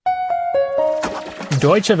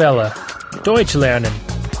Deutsche Welle. Deutsch lernen.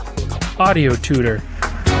 Audio tutor.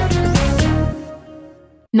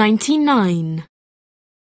 99.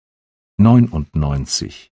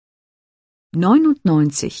 99.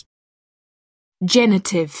 99.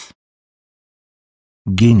 Genitive.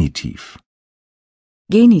 Genitiv.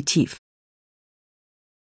 Genitiv.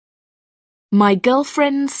 My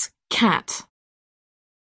girlfriend's cat.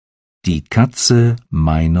 Die Katze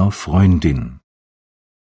meiner Freundin.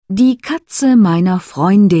 Die Katze meiner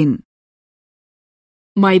Freundin.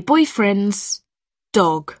 My boyfriend's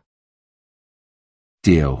dog.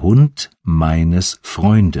 Der Hund meines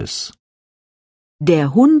Freundes.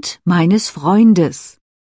 Der Hund meines Freundes.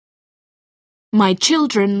 My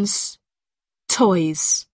children's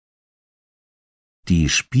toys. Die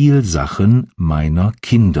Spielsachen meiner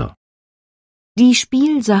Kinder. Die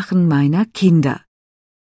Spielsachen meiner Kinder.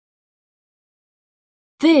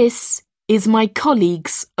 This is my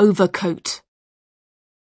colleague's overcoat.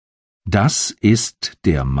 Das ist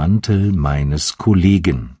der Mantel meines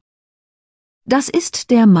Kollegen. Das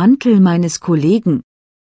ist der Mantel meines Kollegen.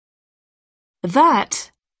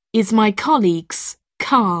 That is my colleague's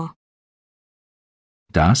car.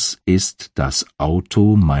 Das ist das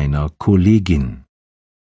Auto meiner Kollegin.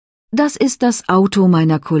 Das ist das Auto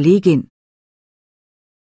meiner Kollegin.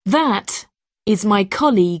 That is my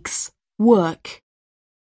colleague's work.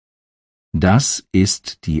 Das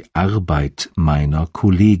ist die Arbeit meiner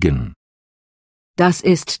Kollegen. Das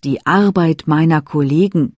ist die Arbeit meiner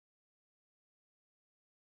Kollegen.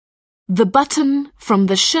 The button from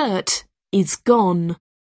the shirt is gone.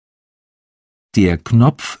 Der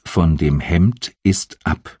Knopf von dem Hemd ist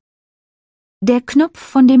ab. Der Knopf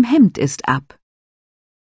von dem Hemd ist ab.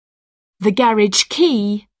 The garage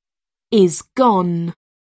key is gone.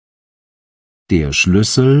 Der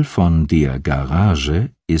Schlüssel von der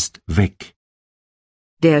Garage ist weg.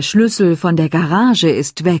 Der Schlüssel von der Garage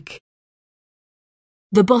ist weg.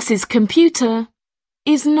 The boss's computer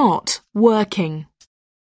is not working.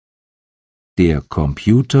 Der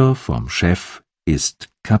Computer vom Chef ist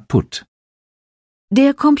kaputt.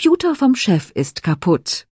 Der Computer vom Chef ist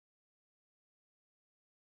kaputt.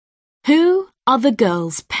 Who are the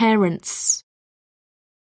girl's parents?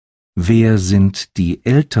 Wer sind die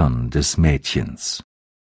Eltern des Mädchens?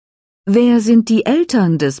 Wer sind die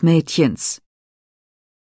Eltern des Mädchens?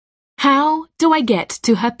 How do I get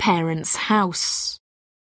to her parents' house?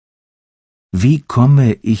 Wie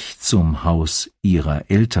komme ich zum Haus ihrer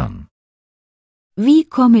Eltern? Wie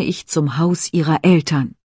komme ich zum Haus ihrer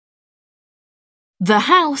Eltern? The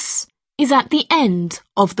house is at the end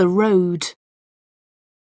of the road.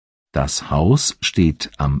 Das Haus steht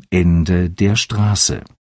am Ende der Straße.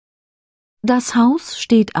 Das Haus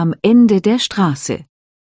steht am Ende der Straße.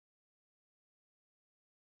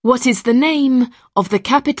 What is the name of the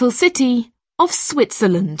capital city of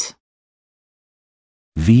Switzerland?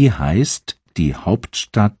 Wie heißt die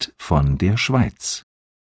Hauptstadt von der Schweiz?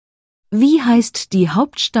 Wie heißt die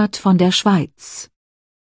Hauptstadt von der Schweiz?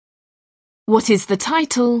 What is the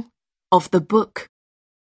title of the book?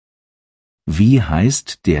 Wie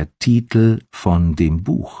heißt der Titel von dem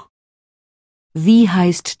Buch? Wie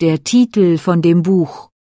heißt der Titel von dem Buch?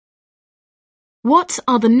 What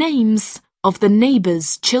are the names of the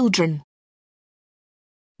neighbor's children?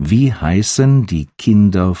 Wie heißen die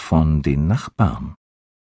Kinder von den Nachbarn?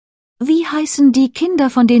 Wie heißen die Kinder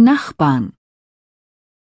von den Nachbarn?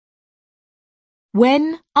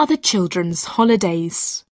 When are the children's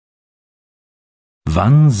holidays?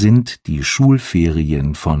 Wann sind die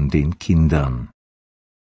Schulferien von den Kindern?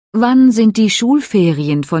 Wann sind die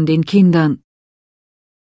Schulferien von den Kindern?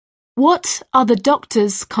 What are the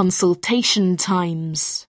doctor's consultation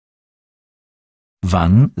times?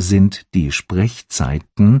 Wann sind die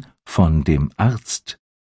Sprechzeiten von dem Arzt?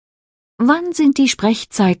 Wann sind die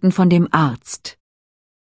Sprechzeiten von dem Arzt?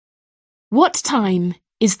 What time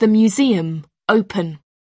is the museum open?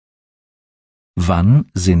 Wann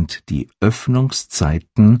sind die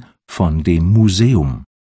Öffnungszeiten von dem Museum?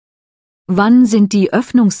 Wann sind die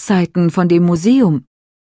Öffnungszeiten von dem Museum?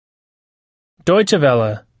 Deutsche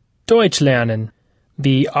Welle. Deutsch lernen.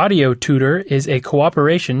 The audio tutor is a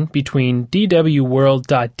cooperation between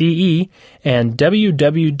dwworld.de and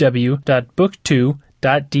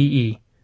www.book2.de.